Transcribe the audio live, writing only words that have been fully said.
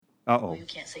Uh-oh. You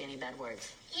can't say any bad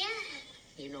words. Yeah.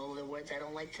 You know the words I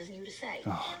don't like you to say.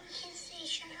 Oh. You can say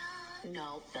shut up.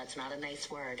 No, that's not a nice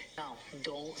word. No,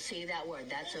 don't say that word.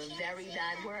 That's a very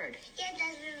bad word. Yeah,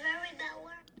 that's a very bad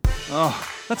word. Oh,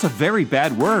 that's a very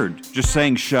bad word. Just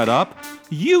saying shut up.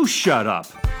 You shut up.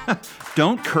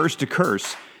 Don't curse to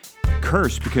curse.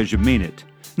 Curse because you mean it.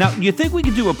 Now, you think we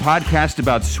could do a podcast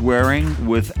about swearing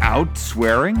without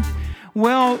swearing?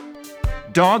 Well,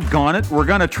 doggone it, we're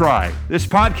gonna try. This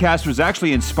podcast was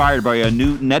actually inspired by a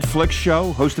new Netflix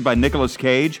show hosted by Nicolas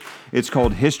Cage. It's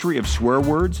called History of Swear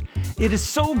Words. It is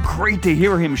so great to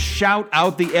hear him shout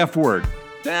out the F word.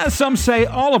 Some say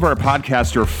all of our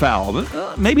podcasts are foul.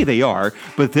 Maybe they are,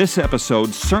 but this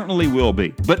episode certainly will be.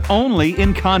 But only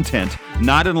in content,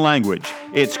 not in language.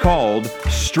 It's called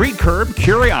Street Curb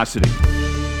Curiosity.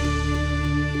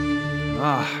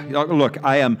 Look,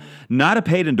 I am not a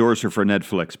paid endorser for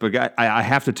Netflix, but I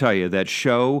have to tell you, that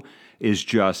show is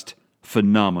just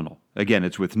phenomenal. Again,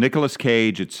 it's with Nicolas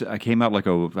Cage. It came out like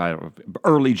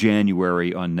early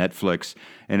January on Netflix,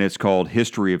 and it's called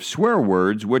History of Swear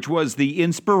Words, which was the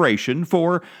inspiration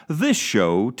for this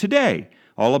show today.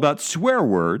 All about swear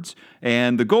words,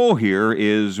 and the goal here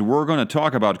is we're going to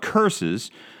talk about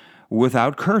curses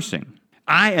without cursing.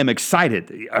 I am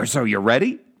excited. So you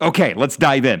ready? Okay, let's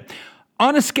dive in.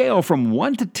 On a scale from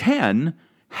 1 to 10,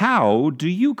 how do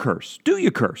you curse? Do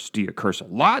you curse? Do you curse a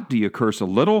lot? Do you curse a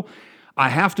little? I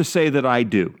have to say that I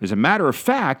do. As a matter of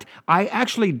fact, I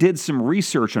actually did some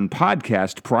research on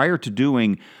podcast prior to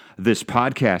doing this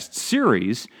podcast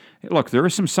series. Look, there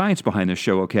is some science behind this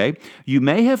show, okay? You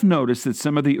may have noticed that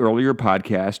some of the earlier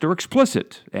podcasts are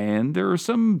explicit, and there's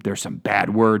some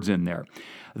bad words in there.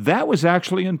 That was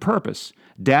actually on purpose.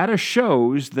 Data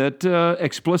shows that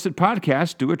explicit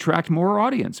podcasts do attract more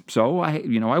audience. So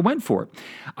I went for it.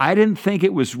 I didn't think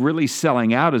it was really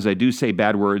selling out, as I do say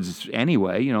bad words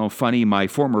anyway. Funny, my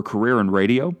former career in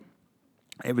radio,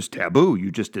 it was taboo.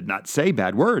 You just did not say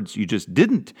bad words. You just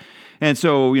didn't. And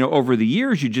so, over the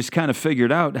years, you just kind of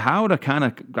figured out how to kind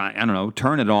of,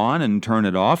 turn it on and turn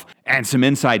it off. And some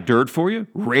inside dirt for you.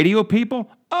 Radio people,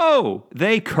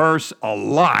 they curse a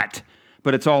lot,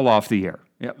 but it's all off the air.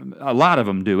 Yeah, a lot of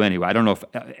them do anyway. I don't know if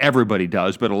everybody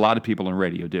does, but a lot of people in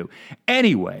radio do.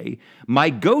 Anyway,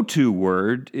 my go-to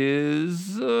word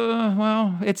is,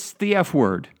 it's the F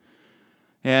word.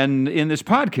 And in this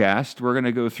podcast, we're going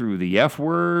to go through the F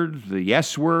word, the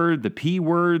S word, the P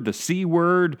word, the C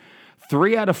word,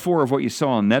 3 out of 4 of what you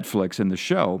saw on Netflix in the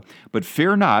show. But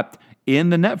fear not,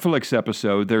 in the Netflix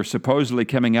episode, they're supposedly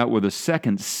coming out with a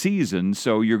second season,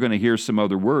 so you're going to hear some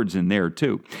other words in there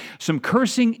too. Some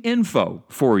cursing info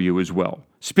for you as well.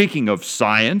 Speaking of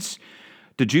science,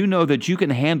 did you know that you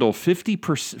can handle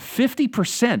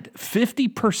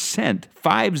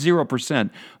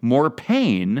 50% more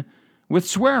pain with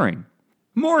swearing?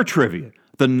 More trivia.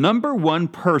 The number one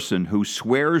person who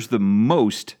swears the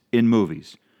most in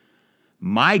movies.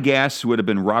 My guess would have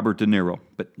been Robert De Niro,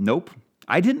 but nope.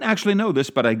 I didn't actually know this,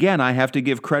 but again, I have to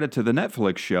give credit to the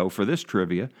Netflix show for this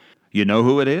trivia. You know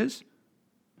who it is?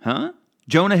 Huh?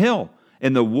 Jonah Hill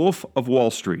in The Wolf of Wall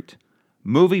Street.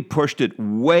 Movie pushed it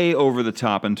way over the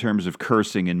top in terms of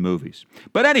cursing in movies.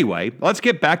 But anyway, let's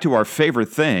get back to our favorite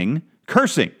thing,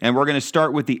 cursing. And we're going to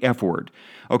start with the F word.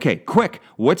 Okay, quick.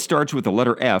 What starts with the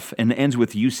letter F and ends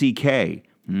with UCK?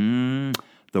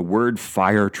 The word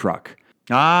fire truck.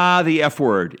 The F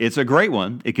word. It's a great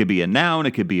one. It could be a noun,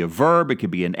 it could be a verb, it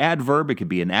could be an adverb, it could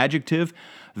be an adjective.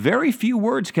 Very few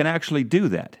words can actually do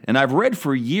that. And I've read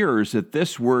for years that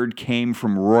this word came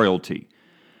from royalty.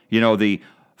 The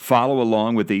follow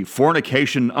along with the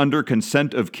fornication under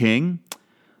consent of king.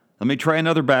 Let me try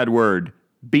another bad word.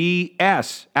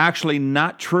 BS. Actually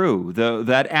not true.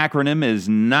 That acronym is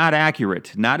not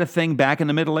accurate. Not a thing back in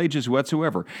the Middle Ages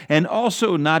whatsoever. And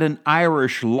also not an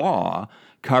Irish law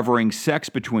covering sex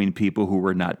between people who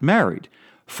were not married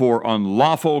for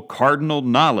unlawful cardinal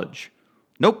knowledge.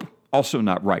 Nope, also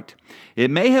not right.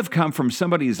 It may have come from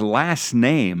somebody's last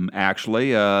name,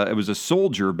 actually. It was a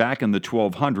soldier back in the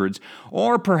 1200s,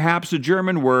 or perhaps a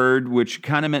German word which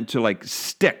kind of meant to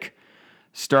stick.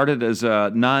 Started as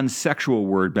a non-sexual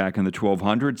word back in the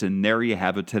 1200s, and there you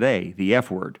have it today, the F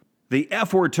word. The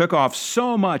F word took off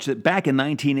so much that back in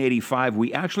 1985,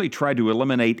 we actually tried to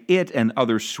eliminate it and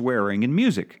other swearing in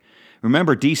music.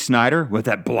 Remember Dee Snider with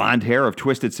that blonde hair of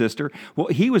Twisted Sister? Well,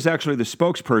 he was actually the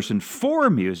spokesperson for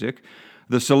music.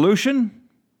 The solution?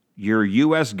 Your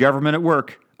U.S. government at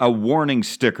work. A warning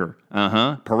sticker.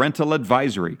 Parental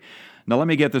advisory. Now, let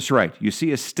me get this right. You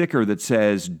see a sticker that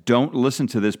says, don't listen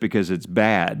to this because it's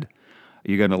bad.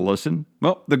 You going to listen?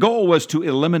 Well, the goal was to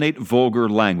eliminate vulgar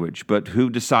language, but who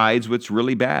decides what's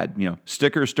really bad?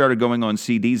 Stickers started going on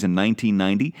CDs in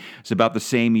 1990. It's about the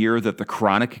same year that The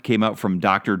Chronic came out from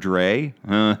Dr. Dre.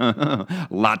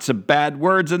 Lots of bad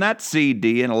words in that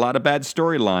CD and a lot of bad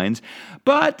storylines.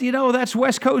 But, that's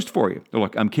West Coast for you.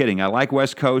 Look, I'm kidding. I like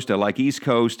West Coast. I like East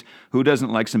Coast. Who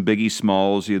doesn't like some Biggie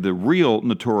Smalls? The real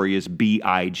notorious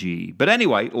B.I.G. But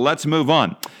anyway, let's move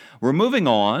on. We're moving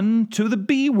on to the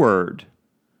B word.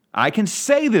 I can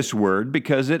say this word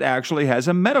because it actually has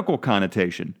a medical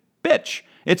connotation. Bitch.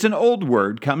 It's an old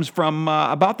word, comes from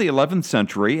about the 11th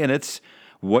century, and it's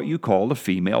what you call a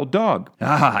female dog.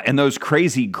 And those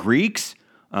crazy Greeks,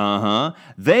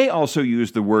 they also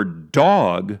used the word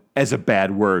dog as a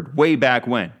bad word way back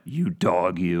when. You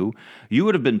dog, you. You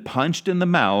would have been punched in the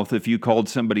mouth if you called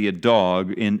somebody a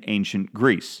dog in ancient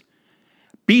Greece.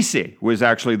 Bise was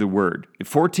actually the word.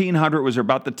 1400 was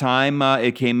about the time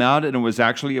it came out, and it was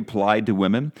actually applied to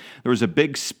women. There was a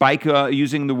big spike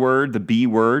using the word, the B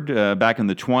word, back in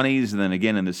the 20s, and then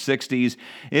again in the 60s.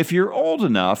 If you're old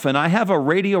enough, and I have a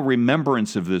radio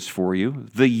remembrance of this for you,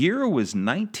 the year was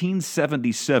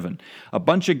 1977. A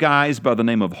bunch of guys by the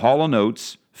name of Hall &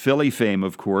 Oates, Philly fame,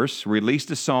 of course,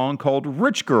 released a song called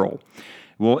Rich Girl.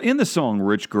 Well, in the song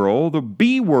Rich Girl, the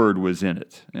B word was in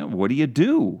it. What do you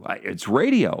do? It's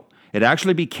radio. It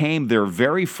actually became their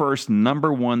very first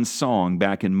number one song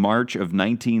back in March of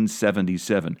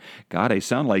 1977. God, I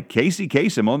sound like Casey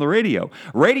Kasem on the radio.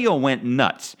 Radio went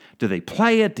nuts. Do they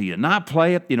play it? Do you not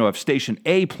play it? If Station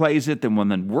A plays it, then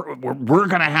we're going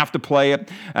to have to play it.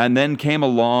 And then came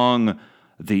along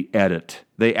the edit.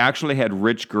 They actually had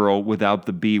Rich Girl without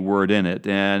the B word in it.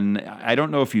 And I don't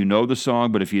know if you know the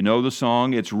song, but if you know the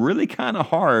song, it's really kind of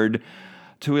hard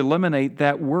to eliminate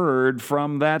that word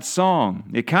from that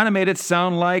song. It kind of made it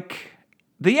sound like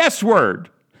the S word.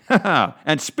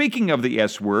 And speaking of the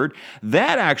S word,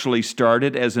 that actually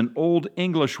started as an Old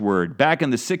English word. Back in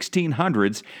the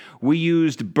 1600s, we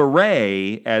used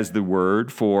beret as the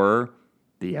word for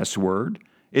the S word.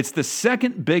 It's the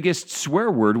second biggest swear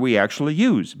word we actually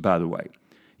use, by the way.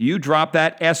 You drop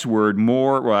that S word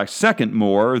second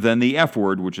more than the F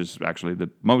word, which is actually the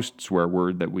most swear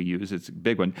word that we use. It's a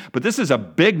big one. But this is a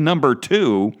big number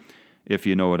 2, if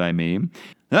you know what I mean.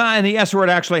 And the S word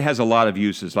actually has a lot of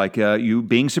uses, like you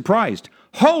being surprised.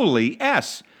 Holy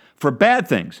S! For bad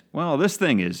things. Well, this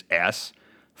thing is S.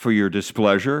 For your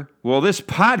displeasure? Well, this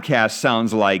podcast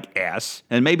sounds like S,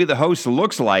 and maybe the host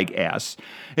looks like S.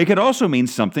 It could also mean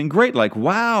something great, like,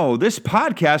 wow, this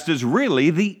podcast is really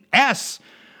the S.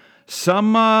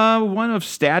 Some one of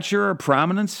stature or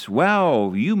prominence?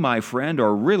 Well, you, my friend,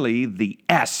 are really the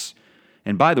S.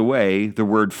 And by the way, the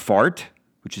word fart,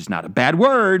 which is not a bad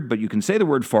word, but you can say the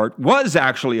word fart, was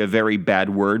actually a very bad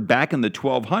word back in the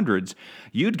 1200s.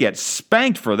 You'd get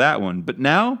spanked for that one. But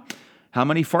now, how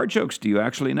many fart jokes do you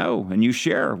actually know and you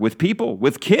share with people,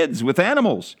 with kids, with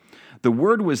animals? The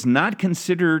word was not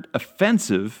considered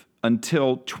offensive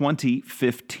until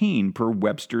 2015 per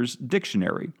Webster's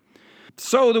dictionary.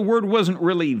 So the word wasn't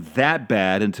really that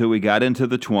bad until we got into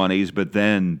the 20s, but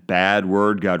then bad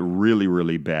word got really,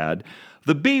 really bad.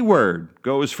 The B word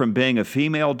goes from being a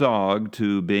female dog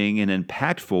to being an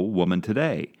impactful woman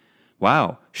today.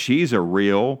 Wow, she's a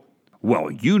real...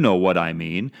 Well, you know what I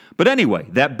mean. But anyway,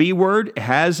 that B word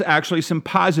has actually some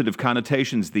positive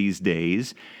connotations these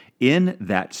days in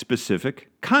that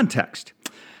specific context.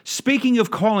 Speaking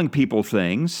of calling people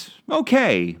things,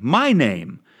 okay, my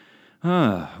name.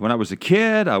 When I was a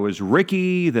kid, I was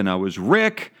Ricky, then I was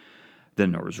Rick,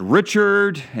 then there was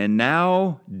Richard, and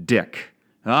now Dick.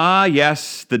 Ah,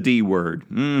 yes, the D word.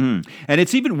 And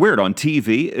it's even weird on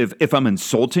TV. If I'm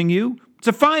insulting you, it's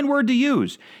a fine word to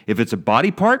use. If it's a body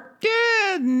part,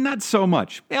 not so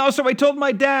much. Also, I told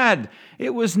my dad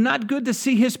it was not good to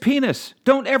see his penis.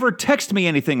 Don't ever text me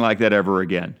anything like that ever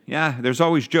again. Yeah, there's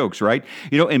always jokes, right?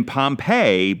 In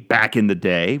Pompeii, back in the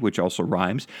day, which also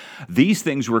rhymes, these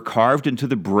things were carved into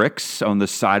the bricks on the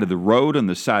side of the road, on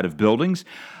the side of buildings.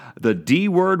 The D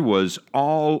word was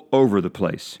all over the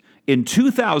place. In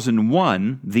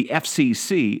 2001, the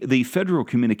FCC, the Federal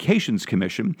Communications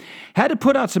Commission, had to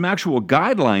put out some actual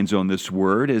guidelines on this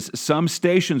word as some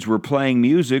stations were playing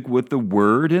music with the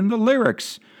word in the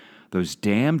lyrics. Those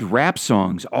damned rap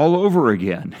songs all over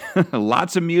again.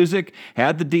 Lots of music,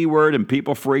 had the D word, and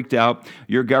people freaked out.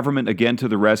 Your government again to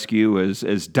the rescue,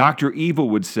 as Dr. Evil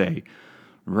would say.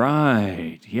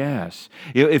 Right, yes.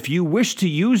 If you wish to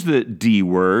use the D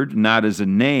word, not as a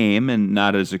name and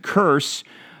not as a curse,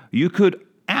 you could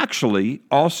actually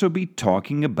also be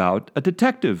talking about a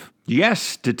detective.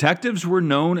 Yes, detectives were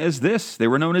known as this. They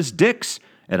were known as dicks.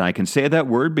 And I can say that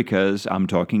word because I'm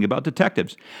talking about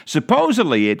detectives.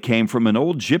 Supposedly, it came from an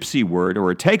old gypsy word, or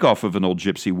a takeoff of an old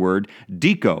gypsy word,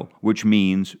 diko, which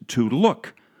means to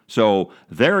look. So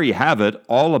there you have it,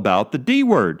 all about the D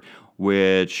word,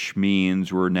 which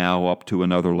means we're now up to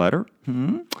another letter.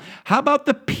 How about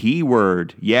the P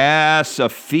word? Yes, a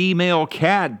female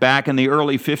cat back in the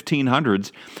early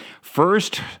 1500s,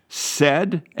 first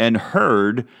said and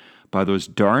heard by those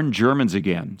darn Germans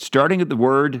again. Starting at the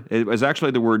word, it was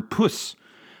actually the word puss,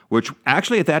 which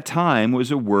actually at that time was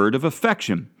a word of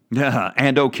affection.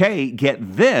 And okay,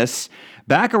 get this,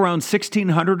 back around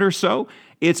 1600 or so,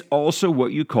 it's also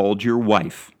what you called your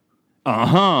wife.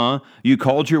 You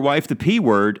called your wife the P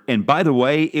word, and by the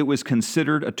way, it was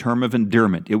considered a term of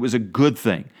endearment. It was a good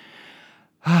thing.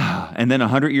 And then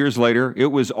 100 years later, it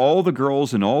was all the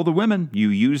girls and all the women. You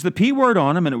used the P word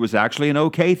on them, and it was actually an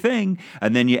okay thing.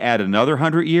 And then you add another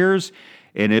 100 years,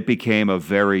 and it became a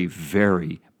very,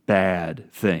 very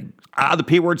bad thing. The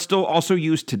P word's still also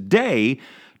used today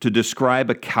to describe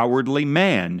a cowardly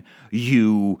man.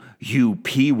 You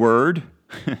P word.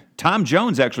 Tom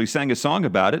Jones actually sang a song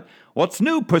about it. What's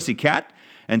new, pussycat?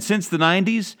 And since the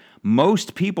 90s,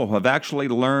 most people have actually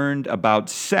learned about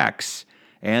sex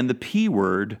and the P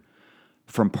word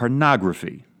from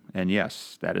pornography. And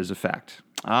yes, that is a fact.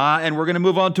 And we're going to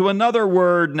move on to another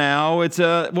word now. It's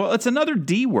another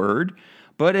D word,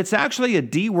 but it's actually a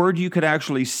D word you could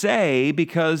actually say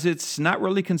because it's not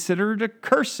really considered a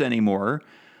curse anymore.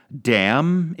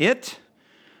 Damn it.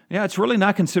 Yeah, it's really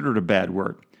not considered a bad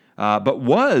word. But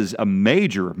was a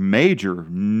major, major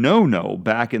no-no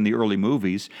back in the early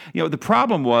movies. You know, the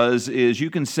problem is you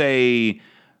can say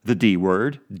the D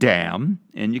word, damn,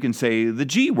 and you can say the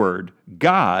G word,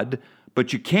 God,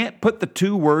 but you can't put the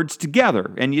two words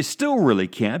together, and you still really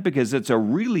can't because it's a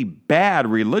really bad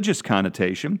religious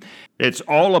connotation. It's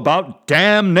all about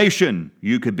damnation.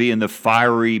 You could be in the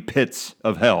fiery pits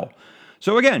of hell.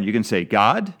 So again, you can say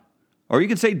God, or you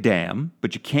can say damn,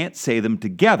 but you can't say them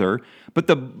together. But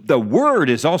the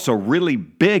word is also really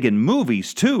big in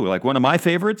movies, too. Like one of my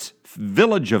favorites,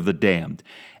 Village of the Damned.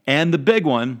 And the big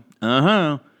one,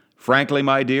 frankly,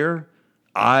 my dear,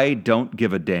 I Don't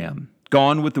Give a Damn.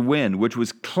 Gone with the Wind, which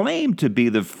was claimed to be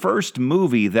the first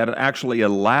movie that actually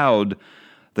allowed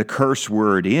the curse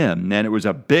word in, and it was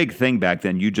a big thing back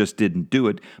then. You just didn't do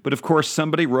it. But of course,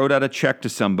 somebody wrote out a check to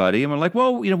somebody, and we're like,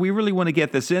 well, we really want to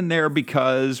get this in there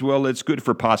because, well, it's good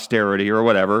for posterity or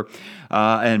whatever.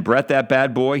 And Brett, that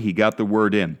bad boy, he got the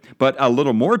word in. But a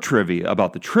little more trivia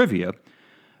about the trivia,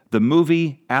 the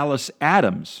movie Alice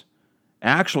Adams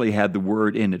actually had the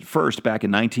word in it first back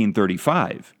in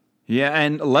 1935. Yeah,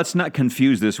 and let's not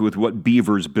confuse this with what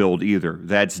beavers build either.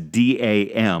 That's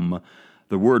D-A-M.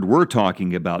 The word we're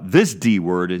talking about, this D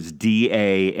word, is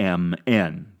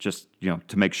D-A-M-N, just,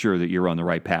 to make sure that you're on the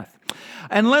right path.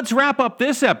 And let's wrap up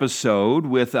this episode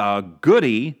with a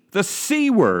goodie, the C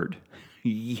word.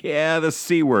 Yeah, the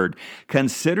C word,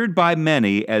 considered by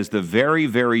many as the very,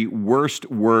 very worst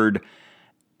word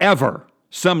ever.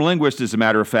 Some linguists, as a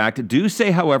matter of fact, do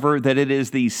say, however, that it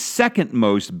is the second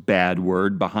most bad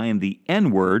word behind the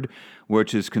N word,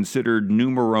 which is considered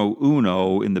numero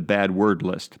uno in the bad word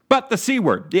list. But the C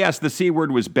word, yes, the C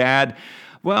word was bad.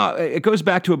 Well, it goes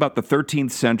back to about the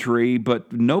 13th century,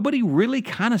 but nobody really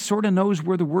kind of sort of knows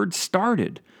where the word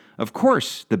started. Of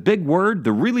course, the big word,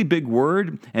 the really big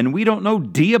word, and we don't know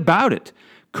D about it.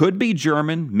 Could be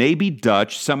German, maybe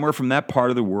Dutch, somewhere from that part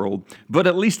of the world. But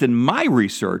at least in my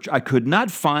research, I could not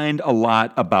find a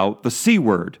lot about the C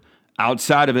word,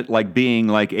 outside of it like being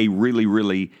like a really,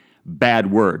 really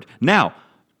bad word. Now,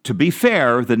 to be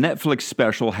fair, the Netflix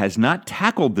special has not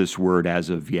tackled this word as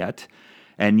of yet,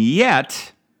 and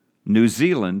yet New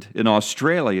Zealand and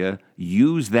Australia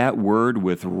use that word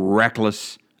with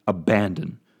reckless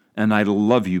abandon. And I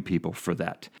love you people for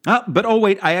that. But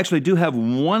wait, I actually do have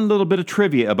one little bit of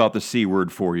trivia about the C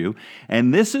word for you,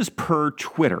 and this is per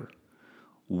Twitter.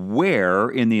 Where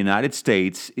in the United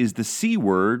States is the C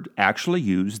word actually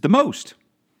used the most?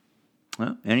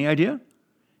 Any idea?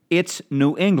 It's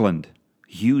New England.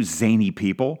 You zany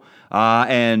people.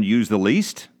 And use the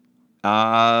least?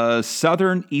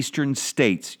 Southern eastern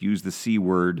states use the C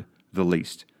word the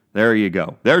least. There you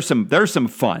go. There's some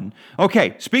fun.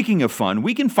 Okay, speaking of fun,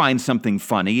 we can find something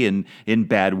funny in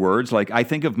bad words. Like I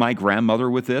think of my grandmother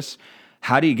with this.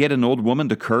 How do you get an old woman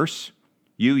to curse?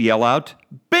 You yell out,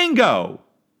 bingo!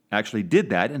 Actually did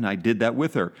that, and I did that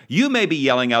with her. You may be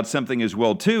yelling out something as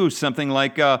well, too. Something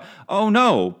like, oh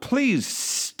no, please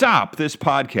stop this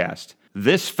podcast.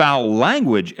 This foul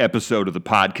language episode of the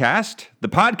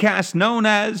podcast known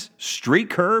as Street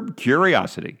Curb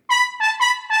Curiosity.